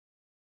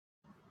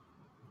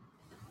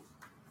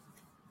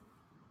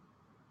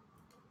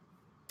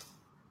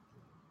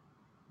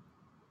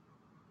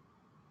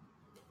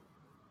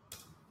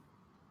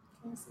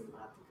me see my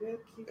good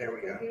cute there we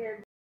go.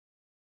 Hair.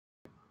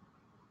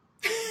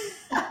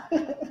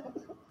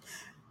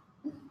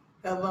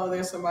 Hello,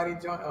 there's somebody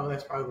joined. Oh,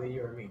 that's probably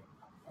you or me.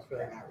 It's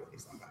really not really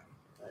somebody.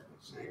 Let me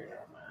share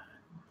that mine.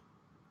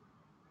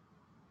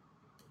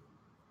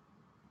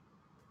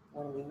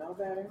 When we know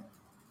better.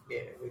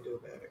 Yeah, we do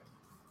better.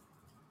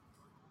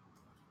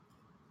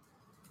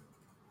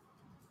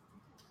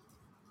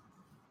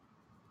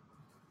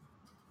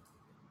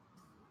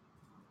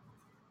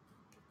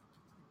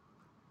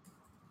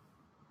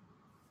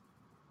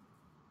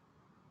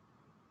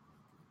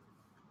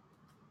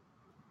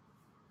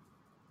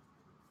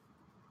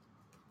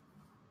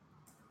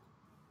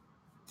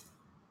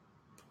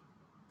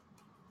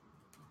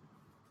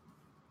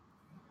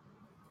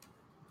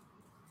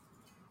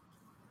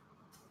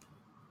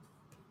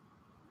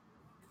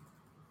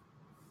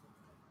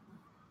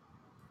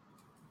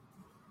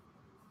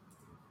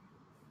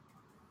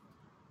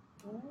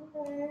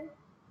 Okay.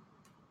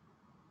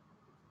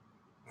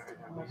 How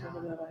much of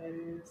a delay it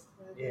is.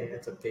 Yeah,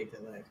 it's a big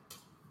delay.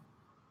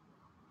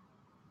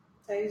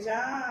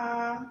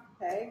 Tajan.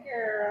 Hey,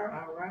 girl.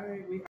 All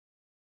right.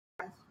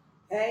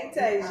 Hey,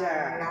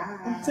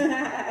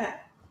 Tajan.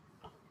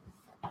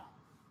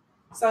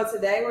 So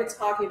today we're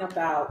talking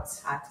about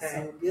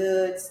some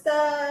good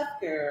stuff,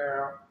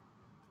 girl.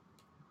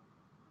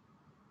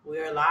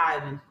 We're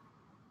live in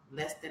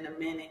less than a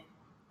minute.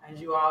 As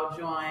you all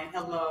join,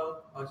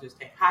 hello. Oh, just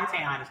hi,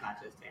 Tayan. It's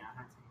not just Tayan.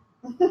 Hi,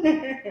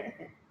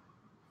 Tayan.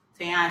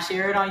 Tayan,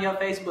 share it on your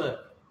Facebook.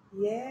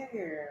 Yeah,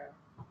 girl.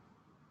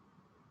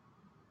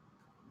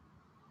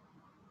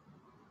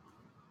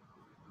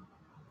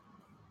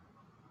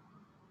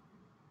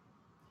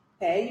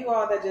 Hey, you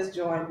all that just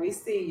joined, we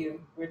see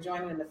you. We're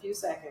joining in a few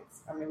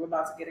seconds. I mean, we're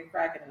about to get it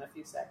cracking in a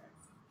few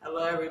seconds.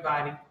 Hello,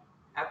 everybody.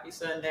 Happy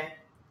Sunday.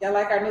 Y'all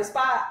like our new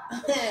spot?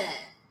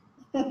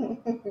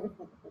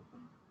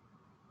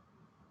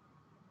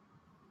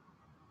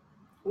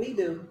 We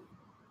do.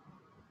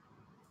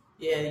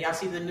 Yeah, y'all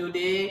see the new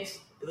digs?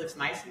 It looks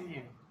nice in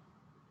here.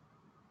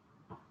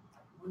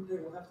 One day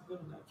we'll have to go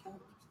to that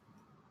couch.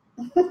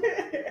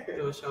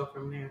 Do a show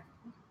from there.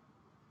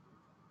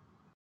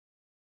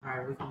 All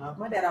right, we can up.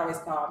 My dad always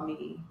called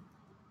me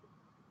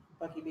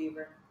Bucky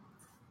Beaver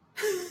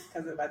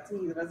because of my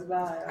teeth. That's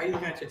why. Are you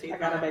looking at your teeth? I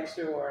gotta make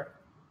sure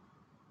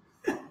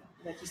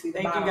that you see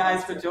the Thank you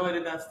guys for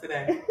joining us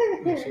today.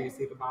 Make sure you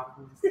see the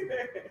bottom of this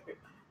today.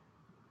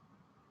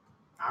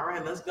 All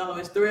right, let's go.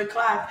 It's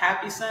 3:00.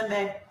 Happy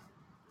Sunday.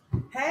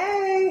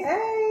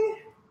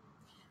 Hey.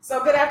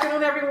 So good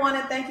afternoon, everyone,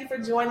 and thank you for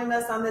joining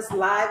us on this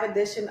live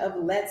edition of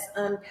Let's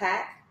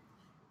Unpack.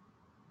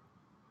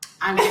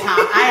 I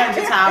am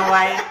Jatan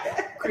White,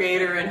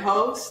 creator and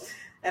host.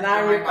 And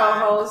I'm your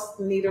co-host,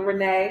 Nita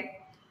Renee.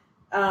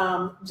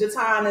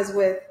 Jatan is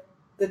with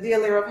the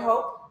Dealer of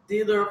Hope.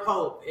 Dealer of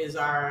Hope is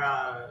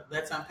our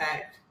Let's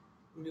Unpack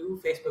new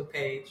Facebook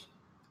page.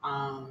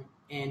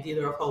 And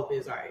Dealer of Hope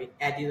is our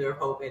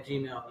 @dealerofhope@gmail.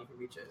 You can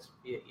reach us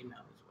via email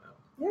as well.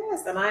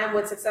 Yes, and I am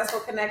with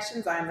Successful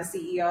Connections. I am the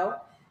CEO.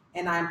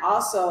 And I'm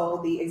also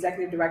the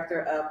executive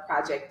director of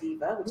Project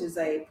Diva, which is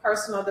a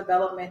personal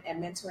development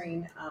and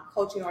mentoring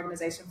coaching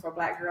organization for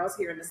Black girls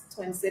here in the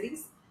Twin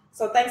Cities.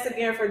 So thanks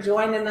again for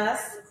joining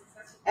us.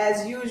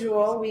 As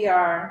usual,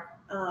 we're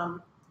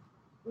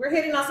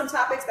hitting on some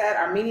topics that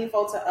are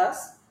meaningful to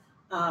us.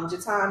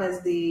 Jatan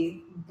is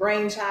the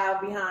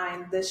brainchild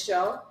behind this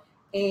show.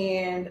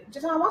 And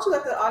Jatan, why don't you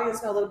let the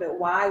audience know a little bit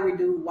why we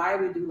do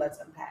Let's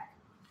Unpack?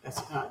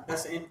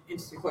 That's an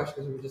interesting question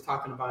because we were just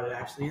talking about it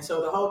actually. And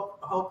so the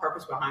whole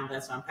purpose behind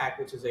Let's Unpack,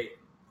 which is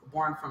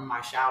born from my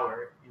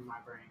shower in my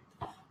brain,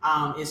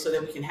 is so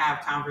that we can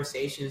have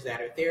conversations that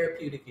are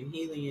therapeutic and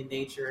healing in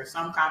nature,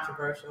 some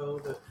controversial,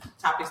 the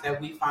topics that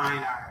we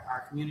find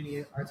our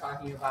community are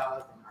talking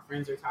about and our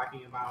friends are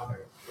talking about,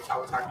 or which I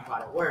was talking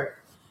about at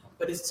work.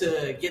 But it's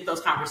to get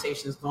those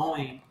conversations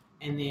going.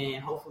 And then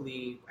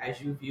hopefully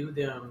as you view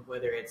them,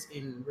 whether it's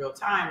in real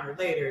time or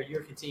later,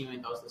 you're continuing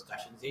those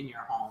discussions in your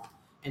home.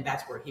 And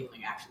that's where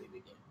healing actually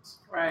begins.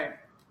 Right.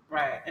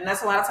 And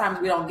that's a lot of times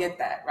we don't get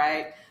that,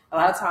 right? A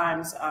lot of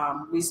times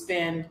we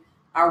spend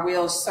our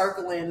wheels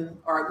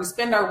circling, or we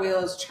spend our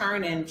wheels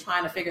churning,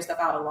 trying to figure stuff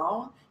out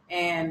alone.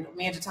 And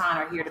me and Jatan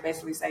are here to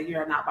basically say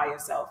you're not by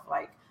yourself.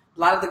 Like a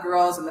lot of the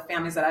girls and the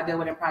families that I deal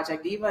with in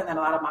Project Diva, and then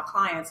a lot of my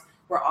clients,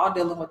 we're all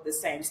dealing with the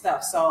same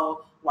stuff.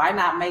 So why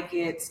not make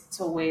it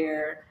to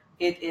where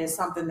it is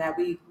something that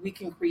we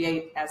can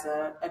create as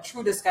a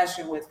true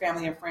discussion with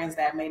family and friends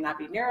that may not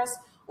be near us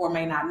or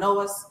may not know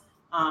us,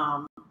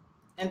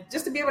 and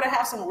just to be able to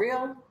have some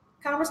real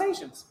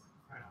conversations.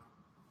 Right.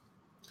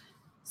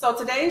 So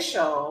today's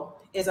show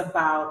is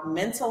about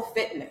mental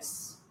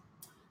fitness.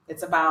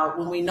 It's about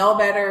when we know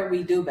better,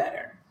 we do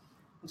better.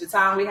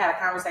 Jatan, we had a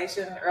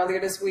conversation earlier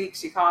this week.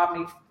 She called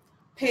me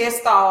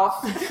pissed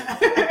off.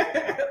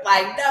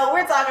 Like, no,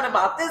 we're talking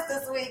about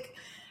this week.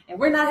 And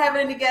we're not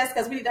having any guests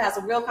because we need to have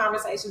some real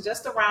conversation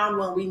just around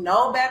when we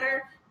know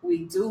better,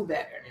 we do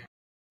better.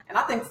 And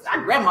I think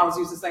our grandmothers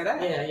used to say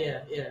that.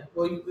 Yeah.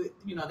 Well,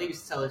 they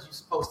used to tell us you're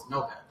supposed to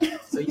know better.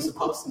 So you're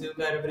supposed to do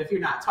better. But if you're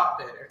not taught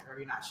better or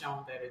you're not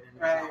shown better, then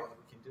there's no way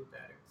we can do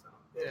better. So,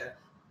 yeah.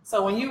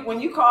 So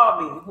when you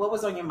called me, what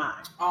was on your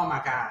mind? Oh,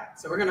 my God.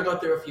 So we're going to go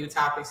through a few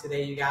topics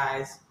today, you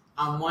guys.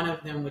 One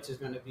of them, which is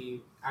going to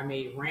be, I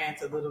may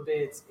rant a little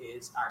bit,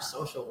 is our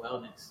social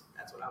wellness.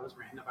 That's what I was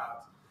ranting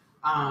about.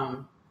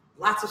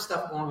 Lots of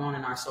stuff going on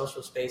in our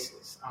social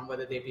spaces,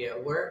 whether they be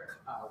at work,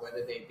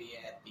 whether they be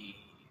at the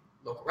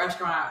local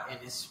restaurant, and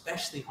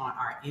especially on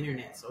our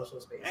internet social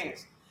spaces.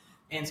 Right.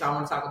 And so I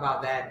want to talk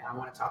about that. I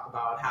want to talk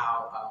about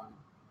how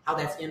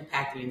that's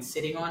impacting and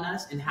sitting on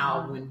us, and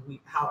how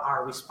how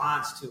our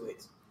response to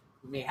it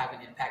may have an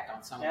impact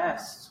on someone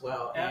else as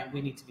well. Yep. And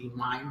we need to be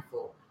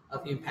mindful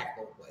of impact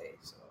both ways.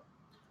 So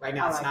right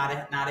now, it's not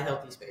a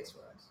healthy space for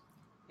us.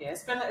 Yeah,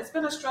 it's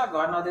been a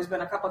struggle. I know there's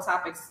been a couple of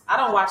topics. I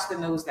don't watch the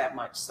news that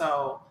much,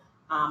 so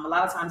a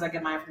lot of times I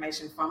get my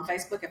information from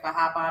Facebook. If I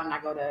hop on and I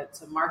go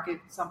to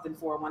market something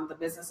for one of the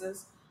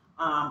businesses,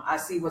 I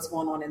see what's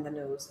going on in the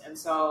news. And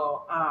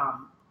so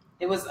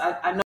it was.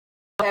 I know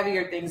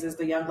heavier things is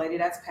the young lady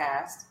that's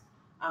passed,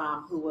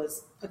 who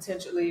was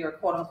potentially or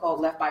quote unquote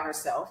left by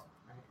herself,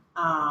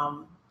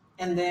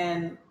 and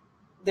then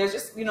there's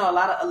just a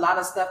lot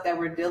of stuff that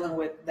we're dealing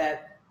with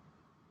that.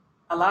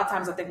 A lot of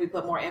times I think we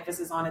put more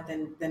emphasis on it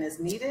than is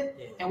needed.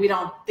 Yeah. And we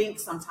don't think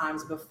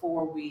sometimes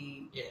before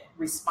we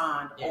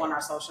respond on our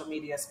social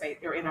media space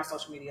or in our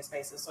social media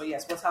spaces. So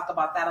yes, we'll talk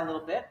about that a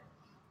little bit.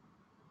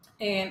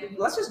 And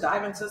let's just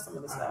dive into some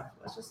of the stuff.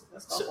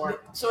 Let's go for it.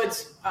 So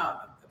it's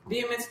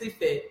being mentally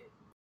fit.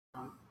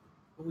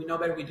 When we know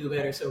better, we do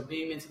better. So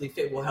being mentally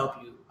fit will help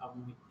you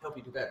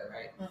do better,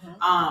 right?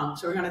 Mm-hmm.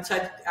 So we're going to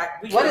touch.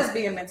 What is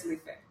being mentally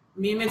fit?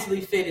 Being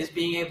mentally fit is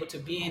being able to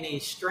be in a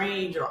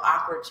strange or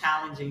awkward,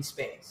 challenging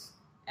space,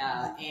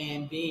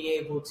 and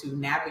being able to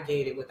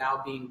navigate it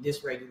without being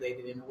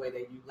dysregulated in a way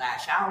that you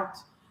lash out,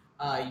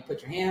 you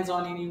put your hands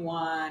on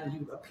anyone,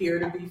 you appear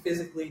to be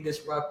physically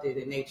disrupted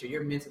in nature.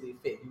 You're mentally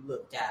fit. You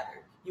look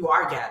gathered. You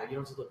are gathered. You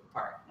don't just look the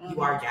part. Mm-hmm.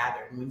 You are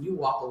gathered. And when you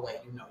walk away,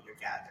 you know you're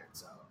gathered.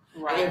 So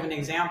I gave an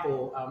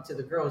example to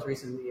the girls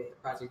recently at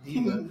Project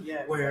Diva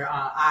where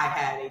I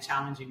had a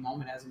challenging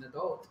moment as an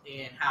adult,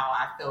 and how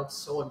I felt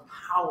so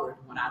empowered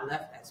when I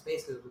left that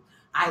space. Because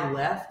I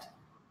left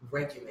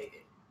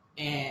regulated,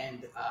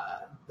 and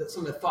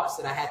some of the thoughts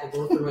that I had to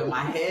go through in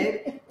my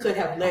head could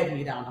have led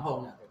me down a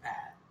whole nother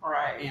path.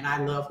 Right. And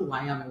I love who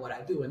I am and what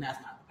I do, and that's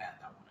not the path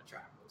I want to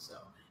travel. So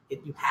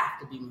you have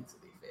to be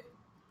mentally fit.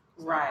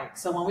 Right.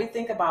 So when we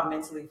think about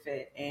mentally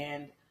fit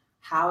and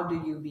how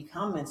do you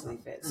become mentally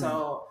fit?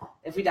 So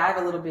if we dive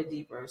a little bit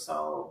deeper,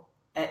 so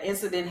an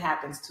incident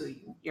happens to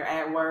you. You're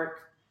at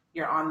work,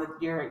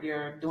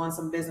 you're doing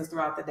some business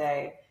throughout the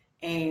day,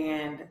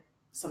 and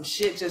some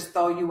shit just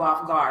throw you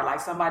off guard,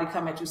 like somebody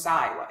come at you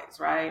sideways,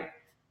 right?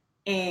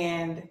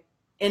 And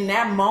in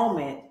that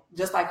moment,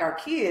 just like our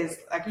kids,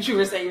 like you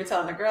were saying, you were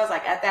telling the girls,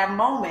 like at that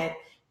moment,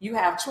 you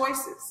have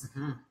choices,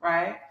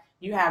 right?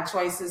 You have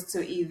choices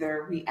to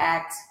either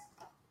react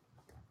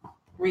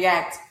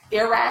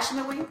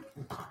irrationally,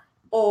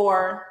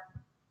 or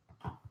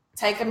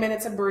take a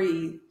minute to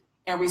breathe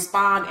and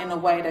respond in a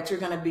way that you're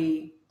going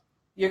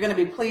to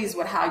be pleased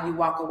with how you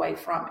walk away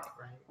from it,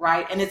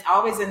 right? And it's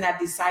always in that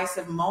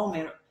decisive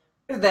moment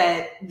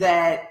that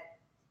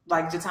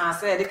like Jatan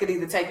said, it could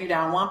either take you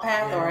down one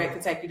path or it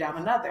could take you down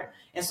another.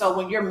 And so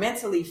when you're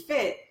mentally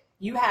fit,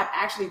 you have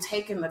actually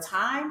taken the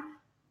time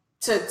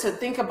to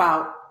think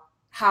about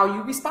how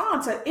you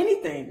respond to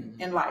anything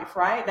in life,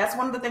 right? That's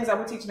one of the things that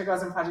we're teaching the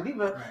girls in Project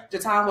Diva. Right.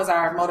 Jatan was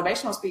our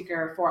motivational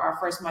speaker for our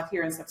first month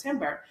here in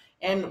September.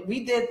 And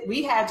we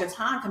had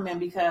Jatan come in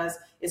because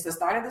it's the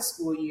start of the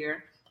school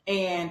year,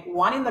 and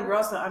wanting the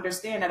girls to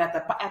understand that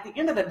at the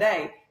end of the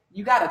day,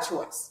 you got a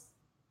choice.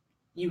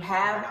 You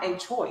have a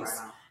choice.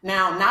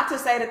 Now, not to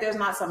say that there's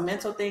not some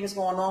mental things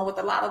going on with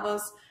a lot of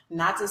us,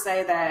 not to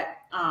say that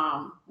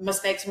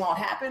mistakes won't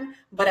happen,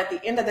 but at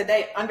the end of the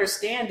day,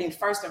 understanding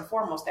first and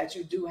foremost that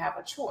you do have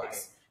a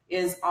choice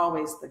is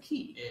always the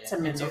key to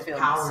mental fitness.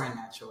 Power in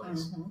that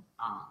choice.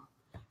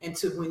 And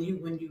to when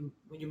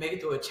you make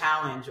it through a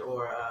challenge,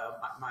 or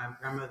my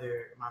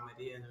grandmother, Mama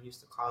Dia, and them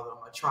used to call them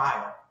a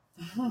trial.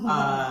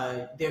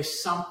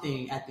 There's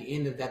something at the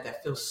end of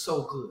that feels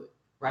so good.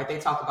 Right? They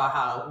talk about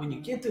how when you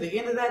get to the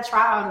end of that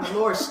trial and the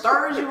Lord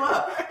stirs you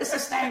up, it's the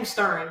same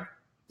stirring.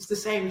 It's the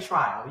same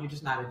trial. You're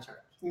just not in church.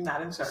 You're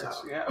not in church.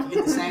 So you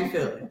get the same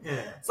feeling.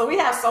 Yeah. So we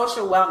have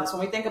social wellness. When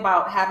we think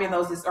about having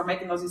those or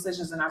making those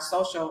decisions in our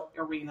social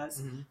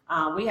arenas,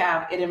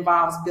 it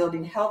involves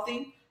building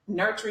healthy,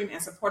 nurturing,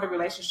 and supportive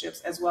relationships,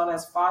 as well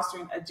as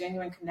fostering a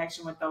genuine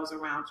connection with those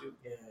around you.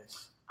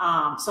 Yes.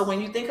 So when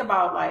you think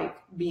about like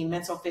being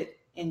mental fit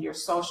in your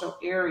social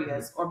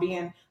areas or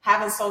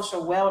having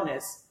social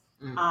wellness,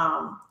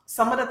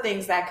 some of the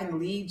things that can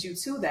lead you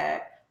to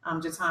that,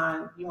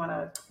 Jatan, you want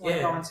to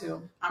go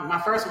into?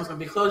 My first one's going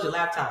to be close your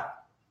laptop.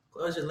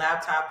 Close your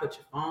laptop, put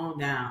your phone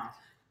down,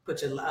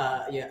 put your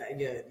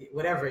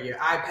whatever, your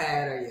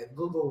iPad or your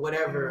Google,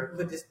 whatever,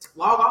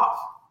 log off.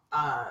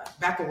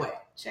 back away.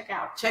 Check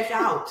out.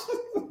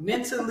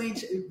 mentally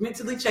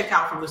check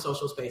out from the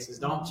social spaces.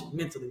 Don't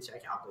mentally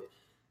check out, but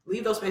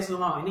leave those spaces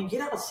alone and then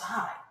get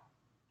outside.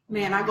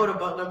 Man, I go to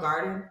Butler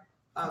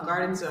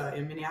Gardens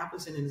in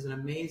Minneapolis, and it is an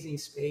amazing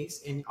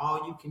space, and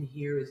all you can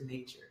hear is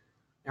nature.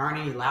 There aren't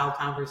any loud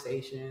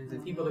conversations,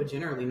 and people are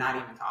generally not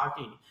even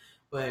talking,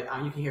 but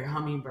you can hear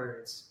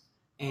hummingbirds,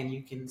 and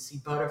you can see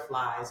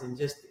butterflies, and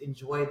just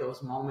enjoy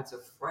those moments of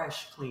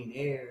fresh, clean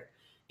air,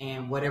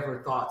 and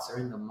whatever thoughts are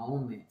in the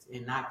moment,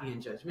 and not being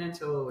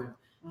judgmental,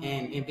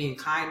 and being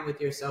kind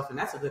with yourself. And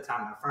that's a good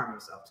time to affirm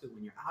yourself too.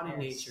 When you're out in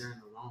nature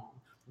and alone,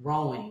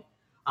 rowing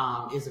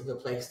is a good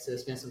place to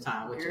spend some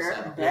time with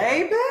yourself.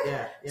 Baby.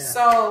 Yeah.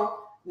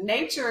 So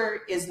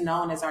nature is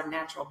known as our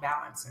natural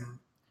balancer.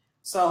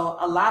 So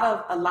a lot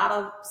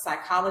of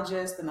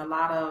psychologists and a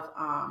lot of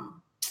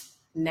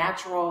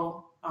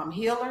natural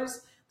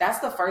healers, that's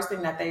the first thing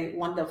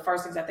one of the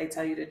first things that they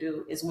tell you to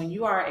do is when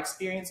you are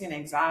experiencing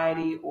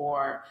anxiety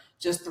or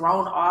just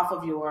thrown off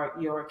of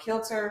your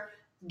kilter,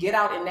 get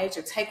out in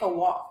nature, take a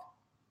walk,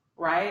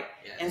 right?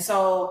 Yes. And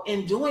so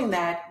in doing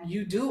that,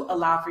 you do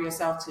allow for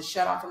yourself to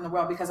shut off from the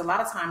world, because a lot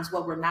of times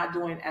what we're not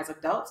doing as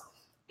adults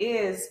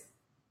is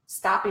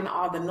stopping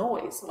all the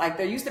noise. Like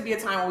there used to be a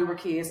time when we were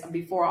kids,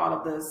 before all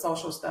of the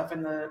social stuff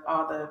and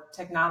all the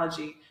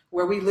technology,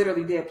 where we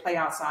literally did play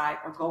outside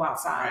or go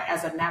outside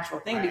as a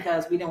natural thing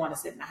because we didn't want to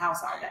sit in the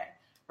house all day,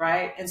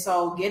 right? And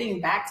so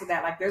getting back to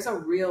that, like there's a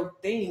real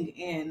thing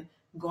in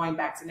going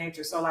back to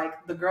nature. So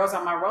like the girls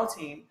on my row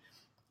team,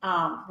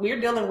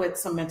 we're dealing with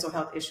some mental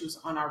health issues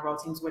on our row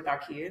teams with our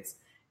kids.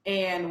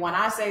 And when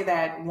I say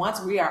that once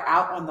we are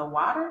out on the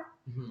water,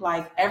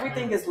 like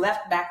everything is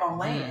left back on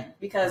land,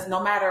 because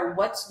no matter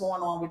what's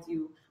going on with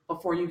you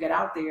before you get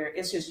out there,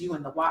 it's just you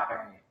in the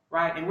water,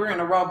 right? And we're in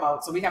a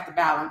rowboat, so we have to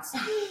balance.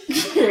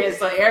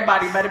 So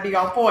everybody better be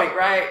on point,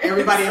 right?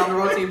 Everybody on the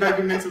row team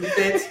better be mentally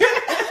fit.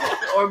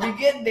 Or be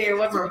getting there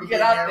once we get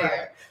out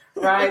there,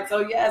 right? So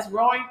yes,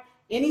 rowing,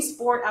 any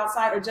sport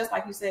outside, or just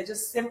like you said,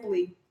 just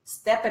simply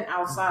stepping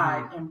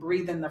outside and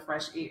breathing the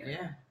fresh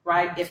air,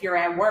 right? If you're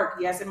at work,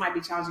 yes, it might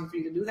be challenging for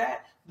you to do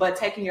that, but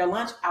taking your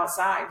lunch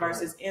outside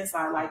versus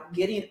inside, like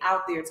getting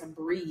out there to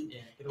breathe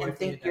and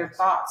think your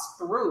thoughts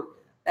through,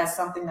 that's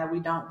something that we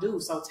don't do.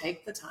 So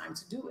take the time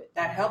to do it.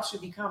 That helps you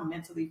become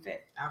mentally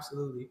fit.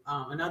 Absolutely.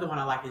 Another one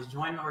I like is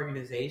join an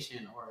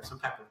organization or some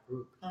type of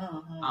group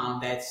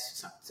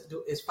that's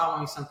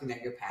following something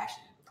that you're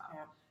passionate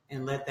about,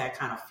 and let that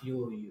kind of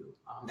fuel you.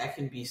 That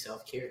can be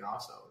self-care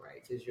also,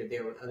 right? Because you're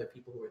there with other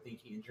people who are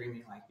thinking and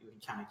dreaming like you,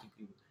 and kind of keep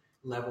you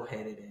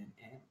level-headed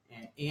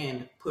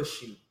and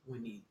push you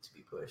when need to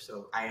be pushed.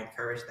 So I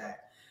encourage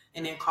that.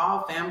 And then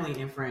call family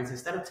and friends.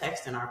 Instead of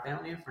texting our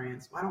family and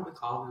friends, why don't we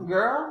call them?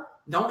 Girl,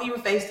 don't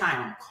even FaceTime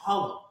them.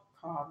 Call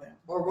them.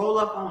 Or roll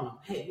up on them.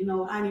 Hey, I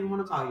didn't even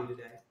want to call you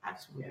today. I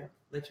just want to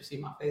let you see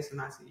my face and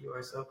not see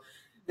yours. So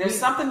there's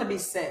something to be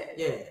said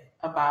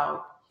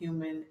about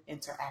human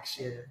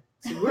interaction.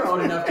 See, we're old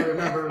enough to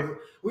remember.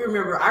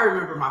 I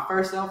remember my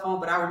first cell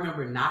phone, but I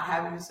remember not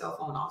having a cell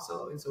phone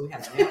also, and so we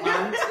had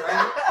landlines,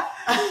 right?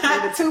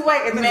 And the two-way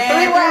and the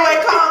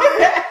three-way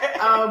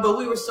calling. But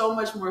we were so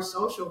much more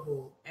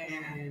sociable,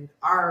 and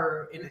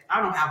I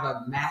don't have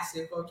a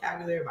massive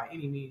vocabulary by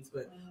any means,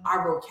 but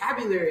our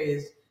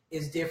vocabulary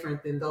is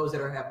different than those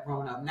that have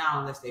grown up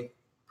now, unless they've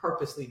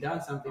purposely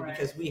done something,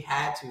 because we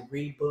had to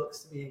read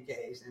books to be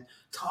engaged and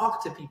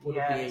talk to people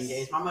to be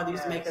engaged. My mother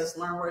used to make us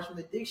learn words from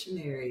the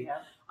dictionary.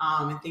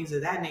 And things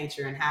of that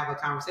nature, and have a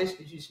conversation.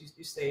 Because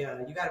you say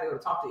you got to be able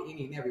to talk to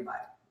any and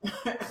everybody,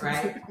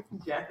 right?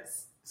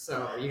 Yes.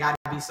 So you got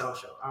to be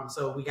social.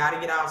 So we got to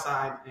get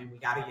outside, and we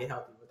got to get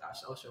healthy with our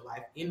social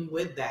life. And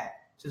with that,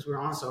 since we're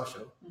on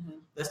social,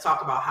 let's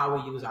talk about how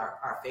we use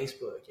our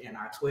Facebook and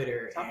our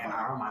Twitter and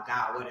our, oh my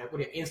God,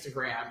 what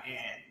Instagram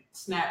and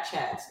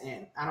Snapchats,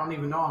 and I don't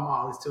even know them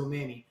all. It's too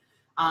many.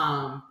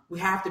 We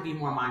have to be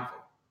more mindful.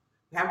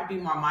 We have to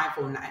be more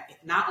mindful,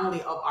 not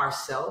only of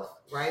ourselves,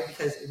 right?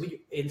 Because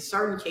in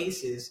certain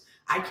cases,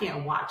 I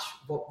can't watch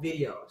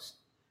videos.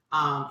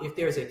 If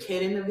there's a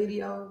kid in the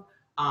video,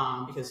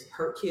 because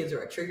hurt kids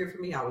are a trigger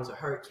for me. I was a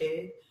hurt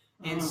kid.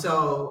 And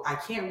so I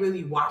can't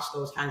really watch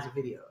those kinds of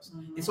videos.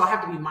 And so I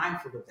have to be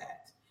mindful of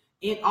that.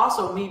 And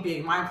also me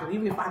being mindful,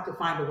 even if I could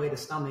find a way to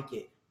stomach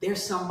it,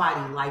 there's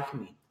somebody like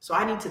me. So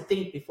I need to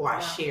think before I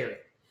share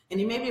it. And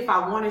then maybe if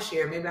I want to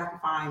share, maybe I can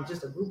find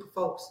just a group of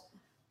folks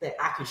that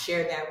I can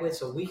share that with,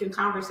 so we can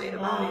conversate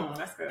about it.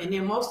 That's good. And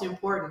then most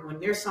important, when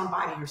there's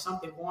somebody or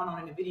something going on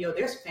in the video,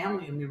 there's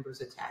family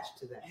members attached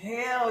to that.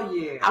 Hell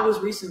yeah. I was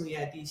recently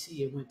at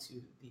DC and went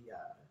to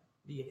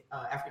the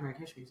African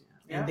American History Museum.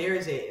 And there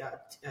is a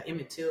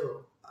Emmett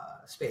Till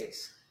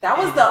space. That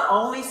was the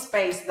only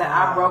space that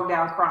I broke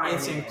down crying.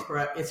 It's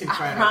incredible.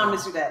 I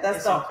promise you that.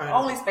 That's the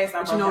only space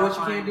I broke down. But you know what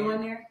you can't do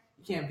in there?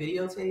 You can't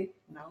videotape.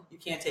 No. You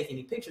can't take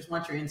any pictures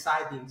once you're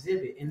inside the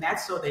exhibit. And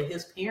that's so that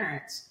his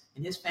parents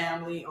and his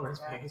family, or his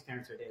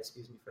parents are dead,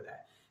 excuse me for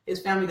that.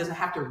 His family doesn't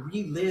have to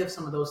relive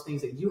some of those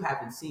things that you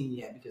haven't seen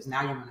yet, because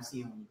now you're going to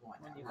see them when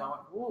you're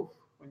going.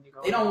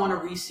 They don't want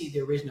to re-see the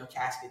original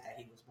casket that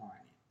he was born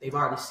in. they've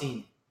already seen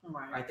it,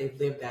 right? They've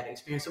lived that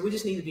experience. So we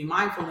just need to be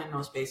mindful in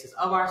those spaces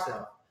of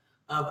ourselves,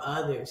 of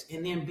others,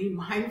 and then be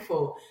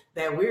mindful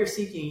that we're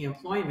seeking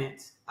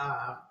employment,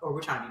 or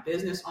we're trying to be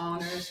business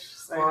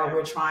owners, or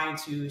we're trying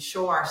to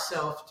show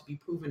ourselves to be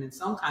proven in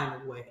some kind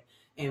of way.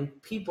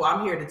 And people,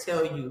 I'm here to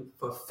tell you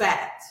for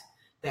fact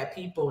that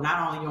people,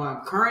 not only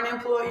your current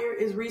employer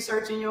is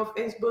researching your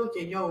Facebook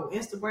and your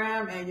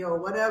Instagram and your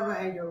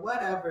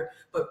whatever,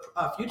 but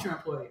future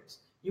employers.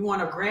 You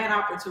want a grant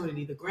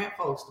opportunity, the grant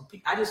folks.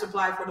 I just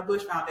applied for the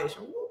Bush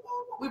Foundation.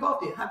 We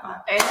both did. High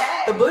five.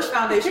 Hey. The Bush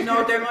Foundation, you know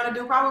what they're going to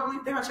do? Probably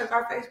they're going to check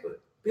our Facebook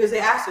because they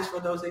asked us for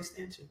those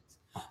extensions.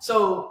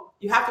 So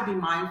you have to be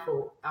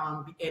mindful,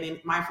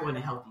 mindful in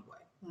a healthy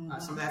way.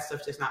 Some of that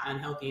stuff's just not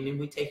unhealthy, and then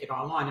we take it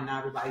all on, and now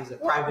everybody's a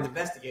private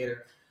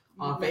investigator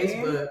on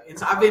Facebook. And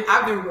so I've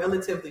been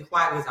relatively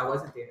quiet because I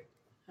wasn't there.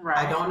 Right.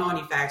 I don't know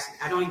any facts.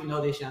 I don't even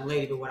know this young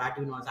lady, but what I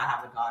do know is I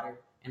have a daughter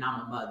and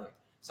I'm a mother.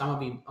 So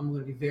I'm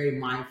gonna be very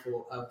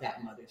mindful of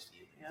that mother's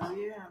view. Hell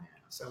yeah.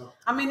 So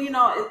I mean,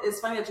 it's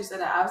funny that you said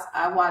that.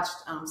 I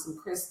watched some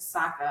Chris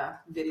Sacca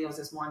videos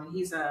this morning.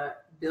 He's a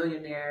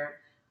billionaire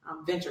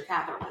venture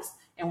capitalist,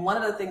 and one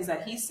of the things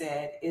that he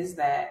said is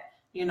that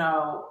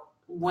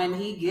when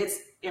he gets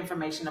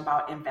information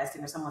about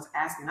investing or someone's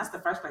asking, that's the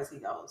first place he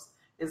goes.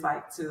 Is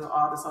like to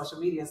all the social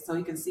media so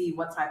he can see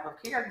what type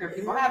of character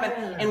people have.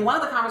 And one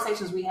of the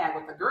conversations we had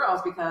with the girls,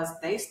 because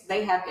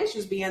they have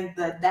issues being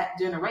that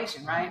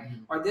generation, right?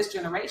 Mm-hmm. Or this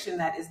generation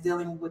that is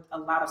dealing with a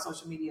lot of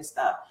social media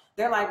stuff.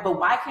 They're like, but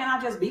why can't I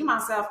just be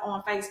myself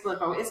on Facebook,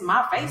 or it's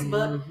my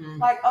Facebook? Mm-hmm.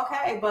 Like,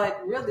 okay,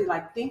 but really,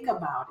 like, think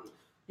about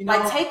it.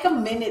 Like, take a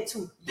minute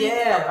to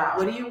think about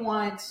what do you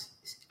want?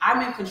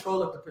 I'm in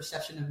control of the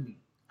perception of me.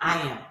 I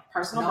am.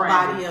 Personal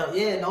branding. Nobody else.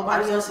 Yeah,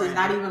 nobody else is,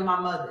 not even my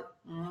mother.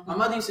 Mm-hmm. My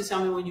mother used to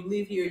tell me, when you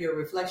leave here, you're a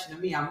reflection of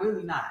me. I'm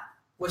really not.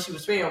 What she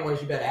was saying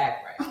was, you better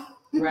act right.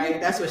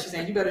 Right? That's what she's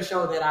saying. You better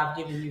show that I've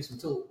given you some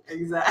tools.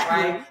 Exactly.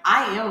 Right?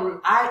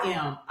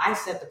 I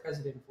set the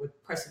precedent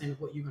of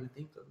what you're going to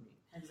think of me.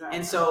 Exactly.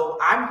 And so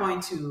I'm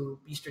going to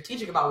be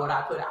strategic about what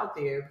I put out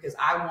there, because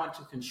I want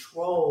to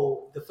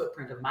control the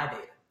footprint of my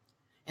data.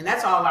 And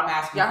that's all I'm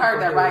asking. Y'all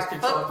heard that, right?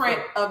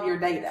 Footprint of your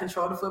data.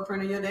 Control the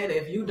footprint of your data.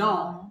 If you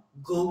don't,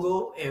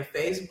 Google and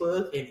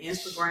Facebook and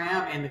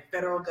Instagram and the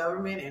federal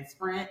government and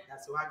Sprint,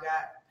 that's who I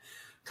got,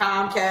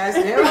 Comcast,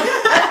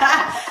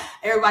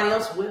 everybody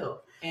else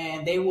will.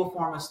 And they will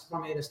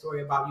formulate a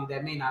story about you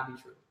that may not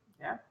be true.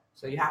 Yeah.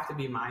 So you have to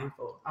be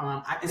mindful.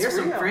 There's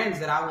some friends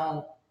that I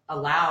won't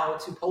allow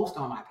to post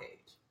on my page.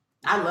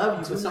 I love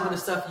you, but some of the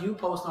stuff you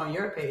post on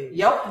your page,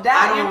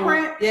 that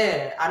imprint.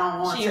 Yeah, I don't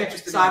want to.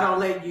 So I don't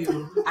let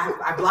you.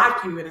 I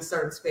block you in a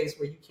certain space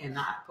where you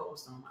cannot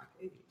post on my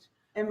page.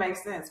 It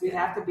makes sense. We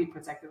have to be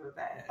protective of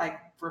that. Like,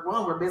 for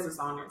one, we're business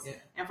owners,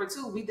 and for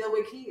two, we deal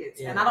with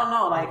kids. And I don't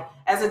know, like,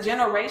 as a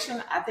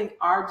generation, I think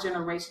our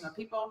generation of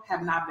people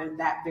have not been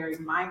that very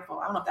mindful.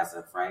 I don't know if that's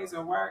a phrase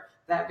or word,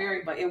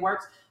 but it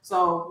works.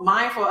 So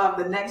mindful of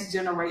the next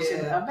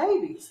generation of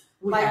babies.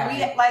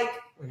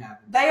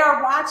 They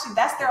are watching.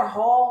 That's their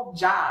whole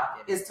job,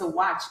 is to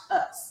watch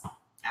us.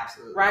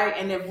 Absolutely. Right?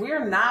 And if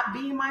we're not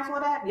being mindful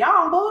of that,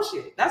 y'all on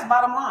bullshit. That's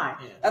bottom line.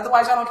 Yeah.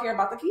 Otherwise, y'all don't care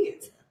about the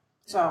kids. Yeah.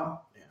 So.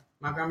 Yeah.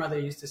 My grandmother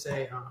used to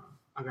say,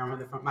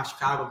 my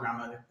Chicago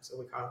grandmother, that's what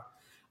we call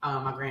her,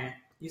 my grand,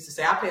 used to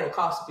say, I pay the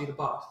cost to be the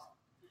boss.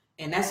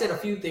 And that said a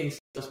few things.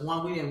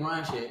 One, we didn't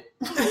run shit.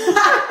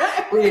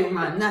 We didn't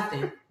run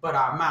nothing but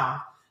our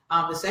mouth.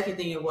 The second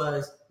thing it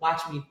was,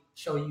 watch me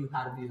show you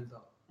how to be an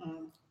adult.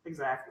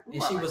 Exactly.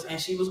 And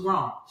she was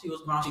grown. She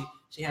was grown.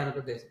 She handled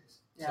her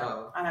business. Yeah.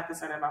 So I have to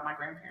say that about my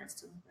grandparents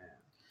too. Yeah.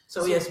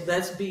 So yes,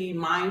 let's be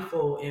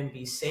mindful and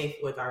be safe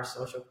with our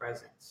social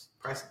presence.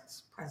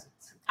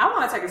 I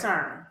want to take a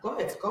turn. Go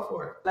ahead, go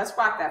for it. Let's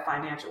rock that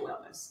financial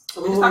wellness.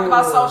 So we just talked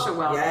about social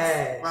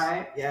wellness,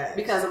 right? Yes.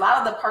 Because a lot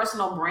of the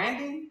personal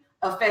branding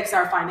affects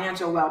our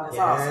financial wellness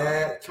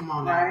also. Come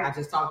on now. Right? I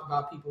just talked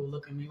about people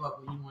looking you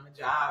up when you want a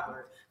job,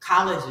 or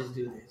colleges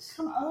do this.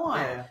 Come on.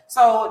 Yeah.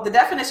 So the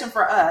definition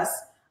for us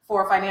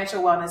for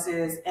financial wellness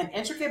is an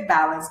intricate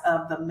balance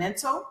of the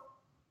mental,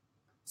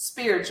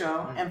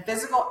 spiritual, and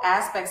physical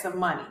aspects of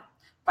money.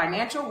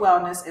 Financial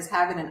wellness is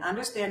having an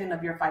understanding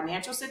of your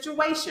financial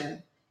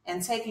situation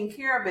and taking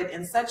care of it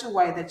in such a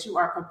way that you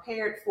are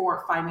prepared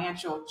for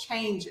financial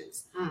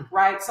changes,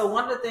 right? So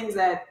one of the things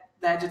that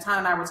Jatan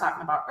and I were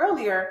talking about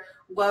earlier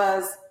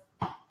was,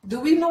 do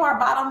we know our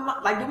bottom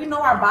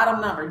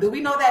number? Do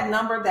we know that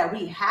number that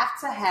we have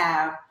to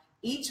have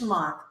each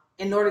month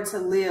in order to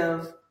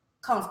live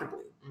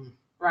comfortably,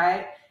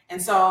 right?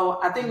 And so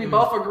I think we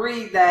both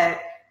agreed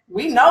that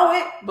we know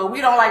it, but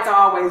we don't like to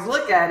always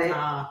look at it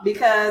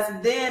because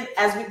then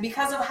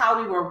because of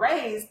how we were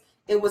raised,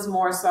 it was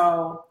more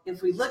so,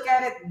 if we look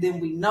at it, then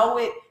we know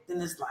it,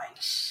 then it's like,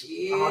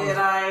 shit,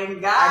 I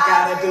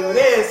gotta do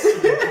this.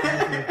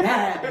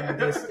 And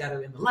this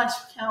gotta in the lunch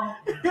account.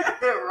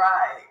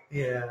 Right.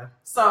 Yeah.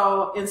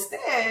 So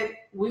instead,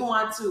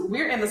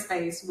 we're in a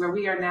space where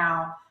we are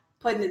now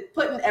putting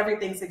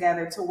everything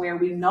together to where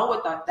we know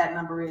what that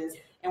number is.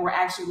 and we're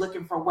actually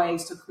looking for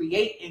ways to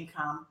create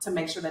income to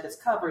make sure that it's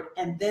covered,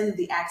 and then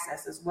the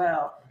access as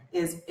well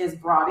is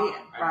brought in,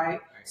 right?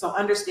 So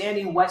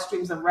understanding what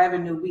streams of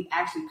revenue we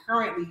actually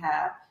currently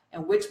have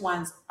and which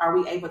ones are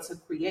we able to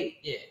create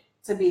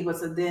to be able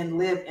to then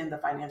live in the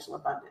financial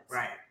abundance.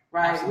 Right.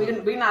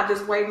 We're not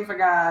just waiting for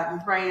God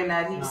and praying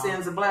that He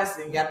sends a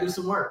blessing. You got to do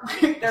some work.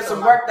 There's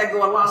some work that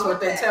go along with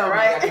they that, tell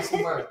right? You got to do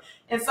some work.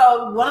 And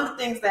so one of the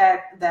things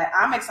that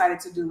I'm excited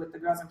to do with the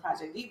girls in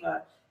Project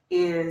Viva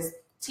is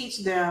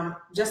teach them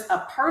just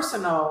a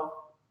personal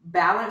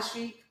balance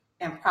sheet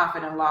and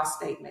profit and loss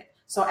statement.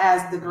 So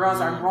as the girls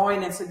are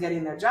growing into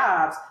getting their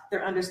jobs,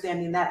 they're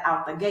understanding that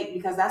out the gate,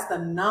 because that's the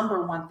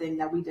number one thing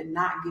that we did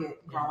not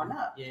get growing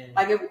up.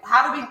 Like,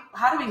 how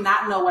do we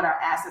not know what our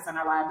assets and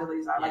our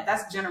liabilities are? Like,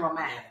 that's general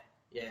math.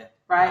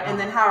 Right. And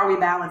then how are we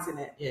balancing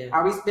it?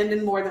 Are we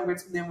spending more than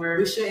we're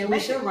we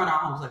should run our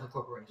homes like a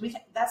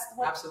corporation. That's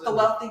what the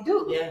wealthy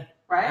do.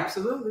 Right.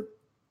 Absolutely.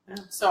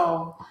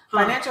 So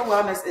financial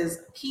wellness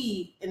is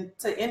key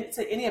to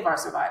any of our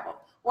survival.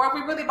 Or if we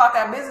really bought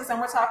that business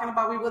and we're talking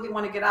about we really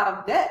want to get out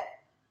of debt.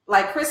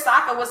 Like Chris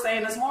Sacca was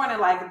saying this morning,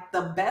 like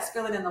the best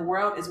feeling in the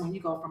world is when you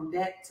go from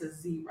debt to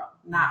zero,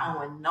 not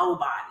owing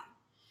nobody.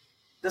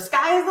 The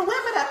sky is the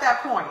limit at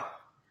that point.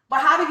 But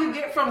how do you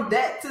get from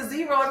debt to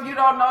zero if you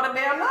don't know the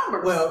damn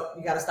numbers? Well,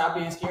 you got to stop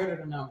being scared of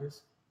the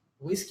numbers.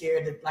 We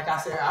scared. Like I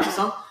said,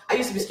 I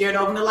used to be scared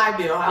of opening the light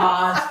bill.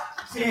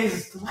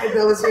 Jesus, the light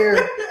bill is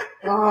here.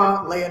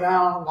 Lay it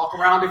down, walk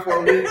around it for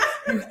a week.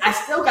 I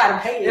still got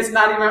to pay it. It's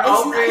not even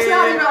open. It's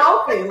not even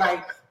open.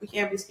 Like, we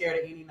can't be scared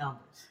of any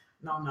numbers.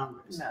 No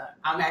numbers. No.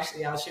 I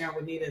was sharing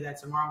with Nita that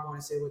tomorrow I'm going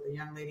to sit with a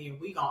young lady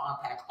and we're going to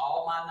unpack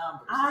all my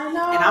numbers. I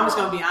know. And I'm just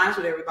going to be honest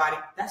with everybody.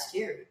 That's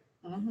scary.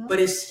 But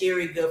it's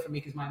scary good for me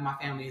because my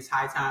family is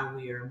high time.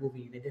 We are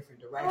moving in a different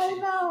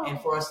direction. And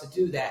for us to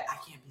do that, I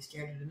can't be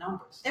scared of the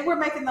numbers. And we're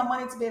making the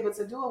money to be able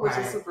to do it, which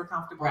is super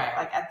comfortable.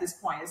 Like at this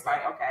point, it's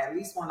like, okay, at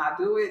least when I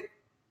do it,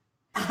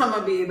 I'm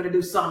going to be able to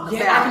do something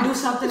about it. I can do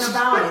something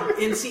about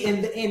it. And see,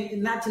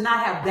 and not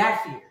have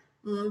that fear.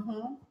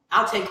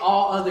 I'll take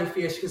all other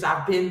fears because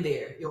I've been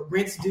there.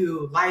 Rent's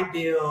due, light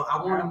bill,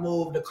 I want to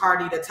move, the car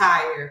need a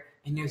tire,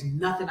 and there's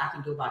nothing I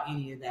can do about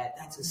any of that.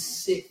 That's a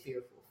sick,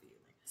 fearful feeling.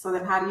 So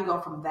then how do you go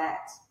from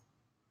that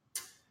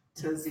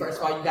to zero?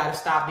 First of all, you got to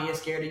stop being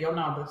scared of your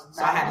numbers.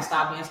 So I had to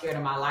stop being scared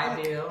of my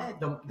light bill,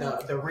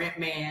 the rent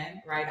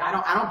man, right? I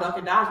don't duck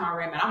and dodge my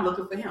rent man. I'm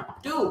looking for him.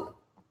 Dude.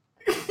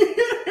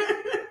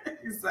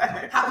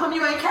 Exactly. How come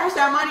you ain't cash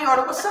that money,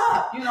 or what's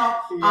up?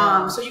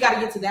 So you got to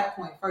get to that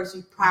point first.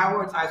 You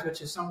prioritize,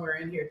 which is somewhere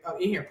in here.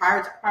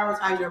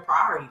 Prioritize your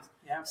priorities.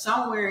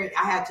 Somewhere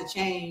I had to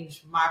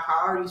change my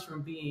priorities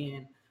from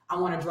being I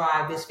want to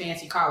drive this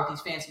fancy car with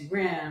these fancy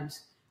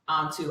rims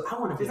to I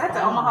want to be. Is that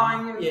the Omaha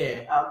in you?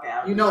 Yeah.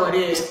 Okay. You know it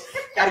is.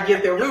 Got to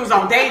get there. We was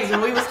on Dayton's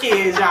when we was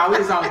kids, y'all. We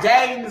was on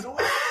Dayton's.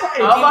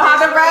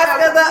 Omaha,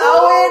 Nebraska, the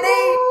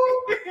O&E.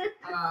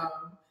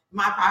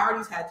 My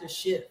priorities had to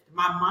shift.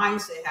 My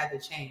mindset had to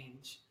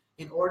change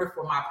in order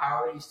for my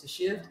priorities to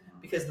shift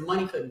because the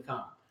money couldn't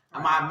come.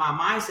 My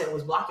mindset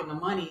was blocking the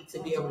money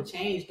to be able to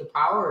change the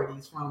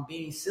priorities from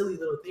being silly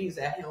little things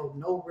that held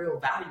no real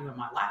value in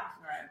my life.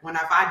 When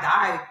if I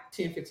died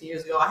 10, 15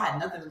 years ago, I had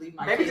nothing to leave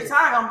my Maybe kids. the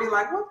time gonna be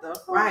like, what the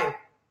fuck? Right.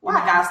 Well,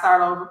 I gotta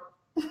start over.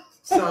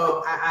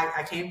 So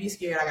I can't be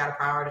scared. I gotta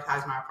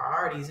prioritize my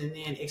priorities and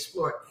then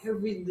explore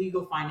every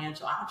legal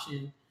financial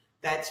option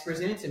that's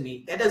presented to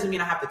me. That doesn't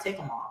mean I have to take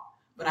them all,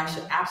 but I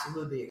should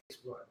absolutely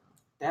explore them.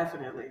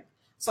 Definitely.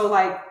 So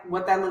like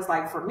what that looks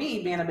like for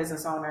me being a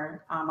business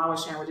owner, I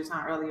was sharing with you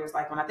time earlier, is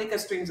like when I think of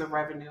streams of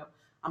revenue,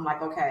 I'm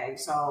like, okay,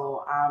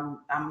 so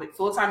I'm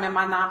full-time in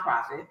my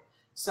nonprofit.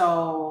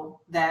 So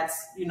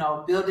that's,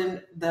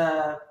 building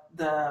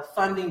the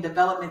funding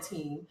development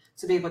team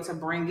to be able to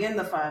bring in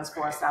the funds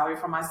for a salary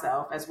for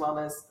myself, as well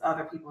as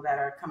other people that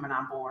are coming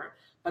on board.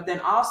 But then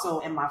also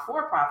in my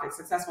for-profit,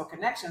 Successful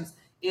Connections,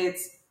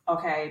 it's,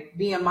 okay,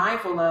 being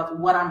mindful of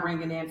what I'm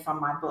bringing in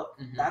from my book.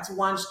 That's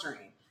one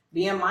stream.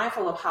 Being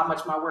mindful of how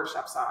much my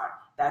workshops are.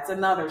 That's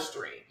another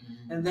stream.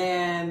 And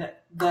then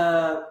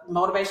the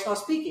motivational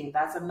speaking,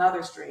 that's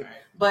another stream.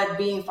 But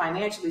being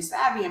financially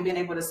savvy and being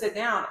able to sit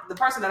down, the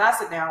person that I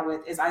sit down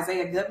with is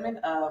Isaiah Goodman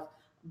of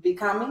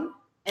Becoming.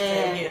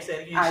 And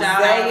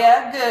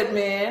Isaiah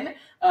Goodman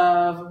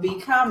of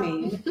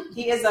Becoming.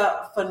 He is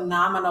a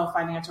phenomenal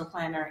financial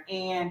planner.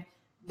 And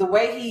the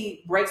way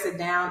he breaks it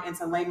down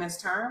into layman's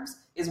terms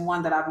is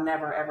one that I've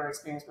never, ever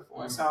experienced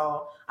before.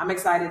 So I'm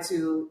excited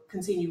to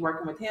continue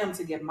working with him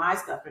to get my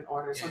stuff in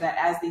order so that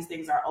as these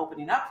things are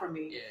opening up for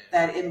me,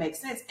 that it makes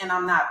sense. And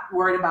I'm not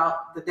worried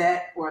about the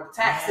debt or the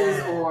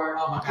taxes or,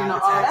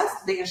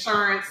 that's the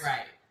insurance,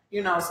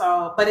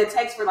 so, but it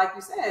takes for, like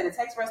you said, it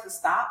takes for us to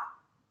stop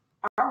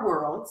our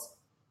worlds,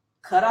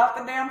 cut off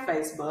the damn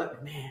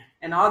Facebook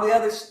and all the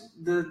other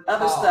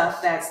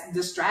stuff that's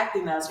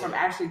distracting us from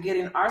actually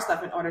getting our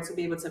stuff in order to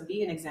be able to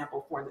be an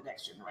example for the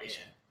next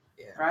generation.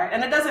 Right.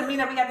 And it doesn't mean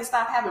that we have to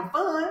stop having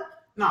fun.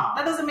 No.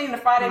 That doesn't mean the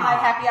Friday night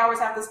happy hours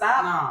have to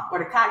stop. No. Or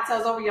the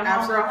cocktails over your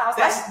homegirl house.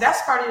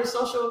 That's part of your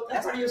social.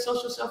 That's part of your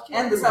social self-care.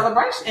 And the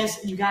celebration. And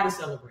you got to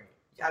celebrate.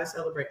 You got to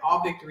celebrate.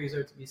 All victories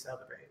are to be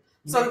celebrated.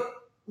 So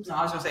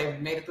I was gonna say,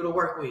 made it through the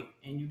work week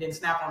and you didn't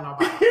snap on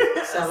nobody.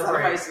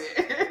 Celebrate.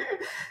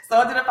 So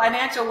under the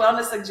financial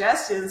wellness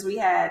suggestions, we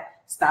had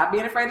stop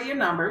being afraid of your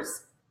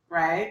numbers,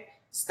 right?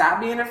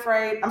 Stop being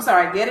afraid.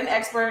 Get an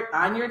expert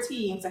on your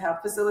team to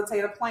help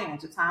facilitate a plan.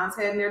 Jatan's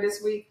heading there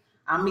this week.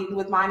 I'm meeting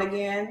with mine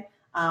again.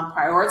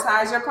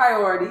 Prioritize your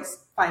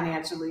priorities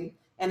financially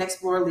and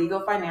explore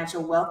legal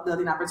financial wealth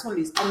building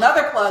opportunities.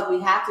 Another plug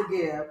we have to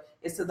give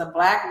is to the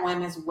Black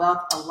Women's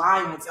Wealth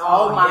Alliance.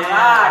 Oh my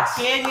God,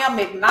 Kenya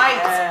McKnight.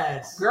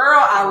 Yes.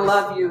 Girl, I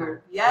love you.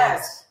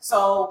 Yes.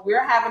 So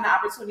we're having the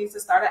opportunity to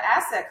start an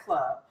asset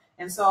club.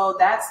 And so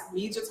that's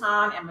me,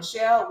 Jatan, and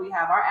Michelle. We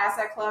have our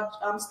asset club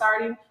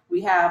starting.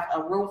 We have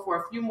a room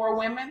for a few more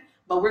women,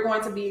 but we're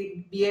going to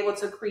be able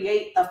to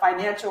create a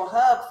financial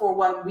hub for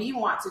what we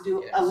want to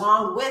do,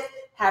 along with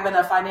having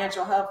a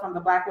financial hub from the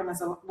Black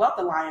Women's Wealth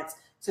Alliance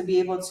to be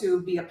able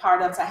to be a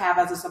part of, to have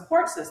as a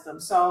support system.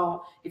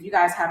 So if you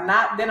guys have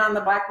not been on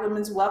the Black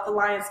Women's Wealth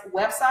Alliance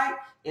website,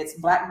 it's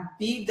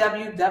bwwa.com.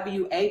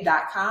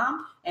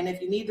 And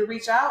if you need to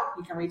reach out,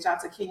 you can reach out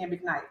to Kenya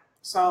McKnight.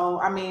 So,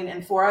 I mean,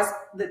 and for us,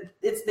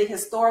 it's the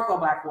historical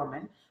Black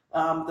women,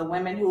 the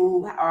women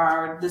who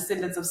are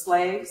descendants of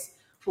slaves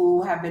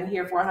who have been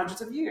here for hundreds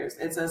of years.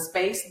 It's a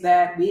space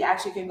that we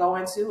actually can go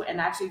into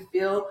and actually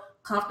feel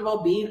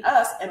comfortable being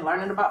us and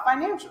learning about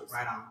financials.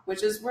 Right on.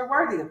 Which is, we're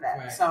worthy of that.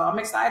 Right. So I'm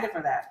excited for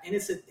that. And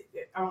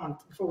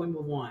before we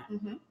move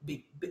on,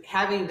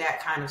 having that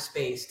kind of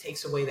space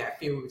takes away that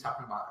fear we were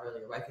talking about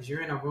earlier, right? Because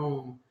you're in a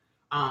room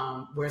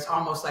where it's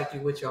almost like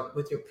you're with your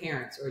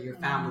parents or your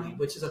family,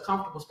 which is a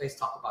comfortable space to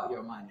talk about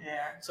your money.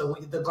 Yeah. So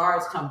the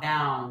guards come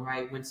down,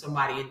 right? When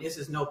somebody, and this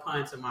is no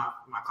pun to my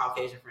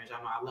Caucasian friends,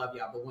 I know I love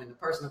y'all, but when the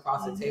person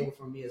across the table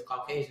from me is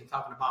Caucasian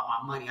talking about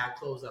my money, I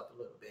close up a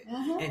little bit.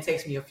 And it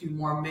takes me a few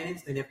more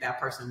minutes than if that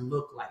person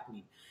looked like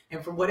me.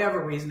 And for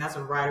whatever reason, that's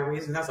a variety of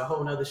reasons. That's a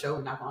whole nother show.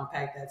 We're not going to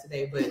unpack that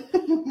today.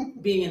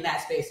 But being in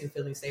that space and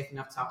feeling safe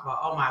enough to talk about,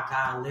 oh my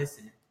God,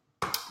 listen,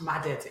 my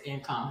debt to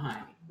income,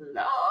 honey.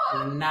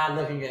 Lord. Not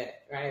looking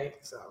at, right?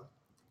 So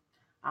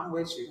I'm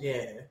with you.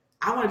 Yeah.